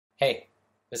Hey,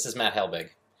 this is Matt Helbig.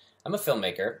 I'm a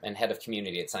filmmaker and head of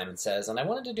community at Simon Says, and I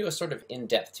wanted to do a sort of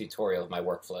in-depth tutorial of my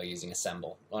workflow using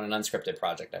Assemble on an unscripted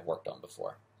project I've worked on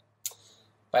before.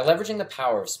 By leveraging the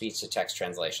power of speech-to-text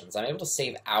translations, I'm able to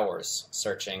save hours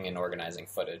searching and organizing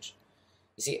footage.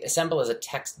 You see, Assemble is a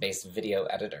text-based video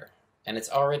editor, and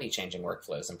it's already changing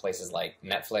workflows in places like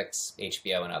Netflix,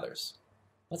 HBO, and others.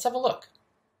 Let's have a look.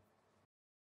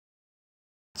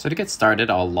 So to get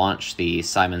started, I'll launch the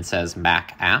Simon Says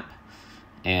Mac app.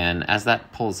 And as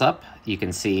that pulls up, you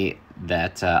can see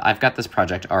that I've got this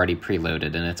project already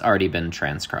preloaded and it's already been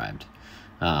transcribed.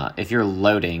 If you're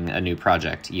loading a new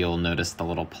project, you'll notice the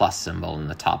little plus symbol in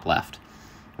the top left.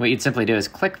 What you'd simply do is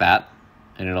click that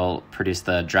and it'll produce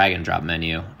the drag and drop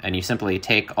menu. And you simply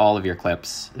take all of your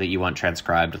clips that you want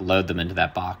transcribed, load them into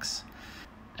that box,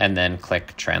 and then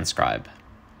click transcribe.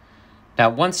 Now,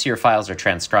 once your files are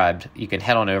transcribed, you can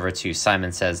head on over to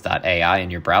simonsays.ai in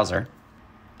your browser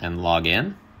and log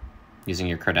in using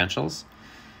your credentials.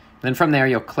 And then from there,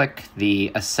 you'll click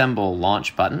the Assemble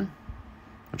Launch button,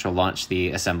 which will launch the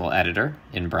Assemble editor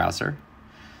in browser.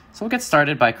 So we'll get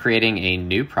started by creating a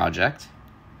new project.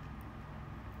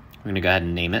 We're going to go ahead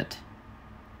and name it.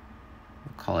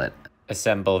 We'll call it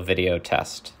Assemble Video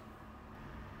Test.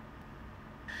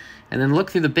 And then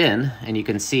look through the bin, and you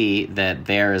can see that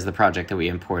there is the project that we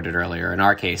imported earlier. In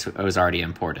our case, it was already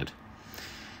imported.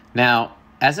 Now,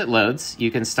 as it loads,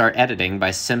 you can start editing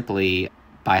by simply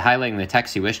highlighting the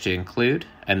text you wish to include,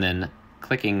 and then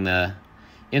clicking the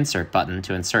Insert button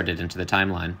to insert it into the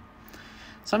timeline.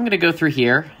 So I'm going to go through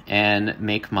here and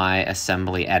make my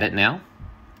assembly edit now.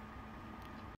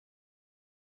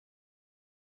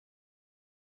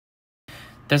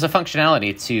 There's a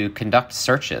functionality to conduct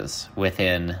searches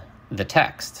within the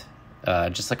text,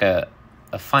 just like a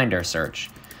finder search.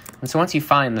 And so once you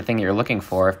find the thing that you're looking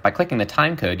for, by clicking the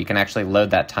time code, you can actually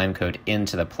load that time code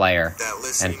into the player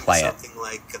and play it. Something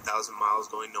like 1,000 miles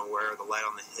going nowhere, the light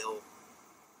on the hill.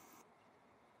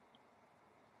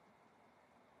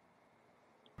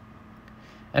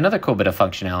 Another cool bit of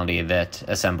functionality that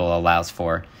Assemble allows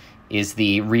for is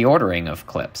the reordering of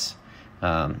clips.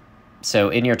 So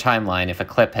in your timeline, if a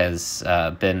clip has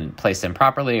been placed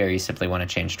improperly or you simply want to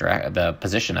change the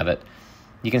position of it,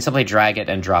 you can simply drag it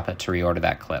and drop it to reorder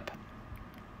that clip.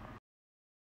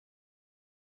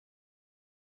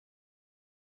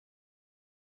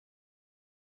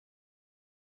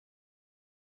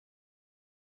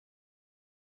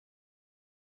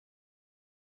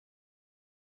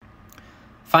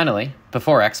 Finally,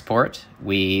 before export,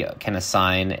 we can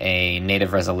assign a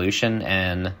native resolution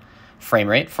and frame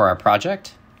rate for our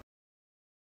project,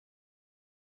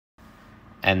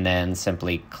 and then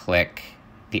simply click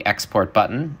the export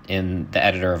button in the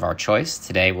editor of our choice.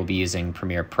 Today we'll be using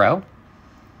Premiere Pro,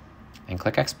 and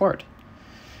click export.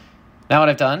 Now what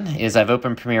I've done is I've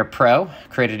opened Premiere Pro,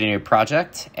 created a new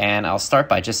project, and I'll start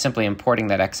by just simply importing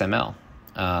that XML.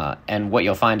 And what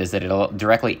you'll find is that it'll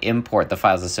directly import the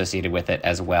files associated with it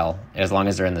as well, as long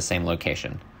as they're in the same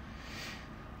location.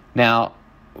 Now,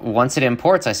 once it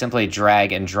imports, I simply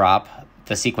drag and drop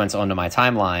the sequence onto my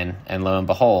timeline, and lo and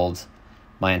behold,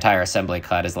 my entire assembly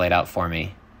cut is laid out for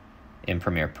me in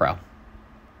Premiere Pro.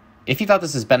 If you thought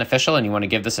this was beneficial and you want to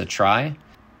give this a try,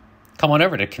 come on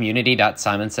over to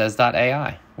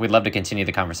community.simonsays.ai. We'd love to continue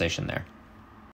the conversation there.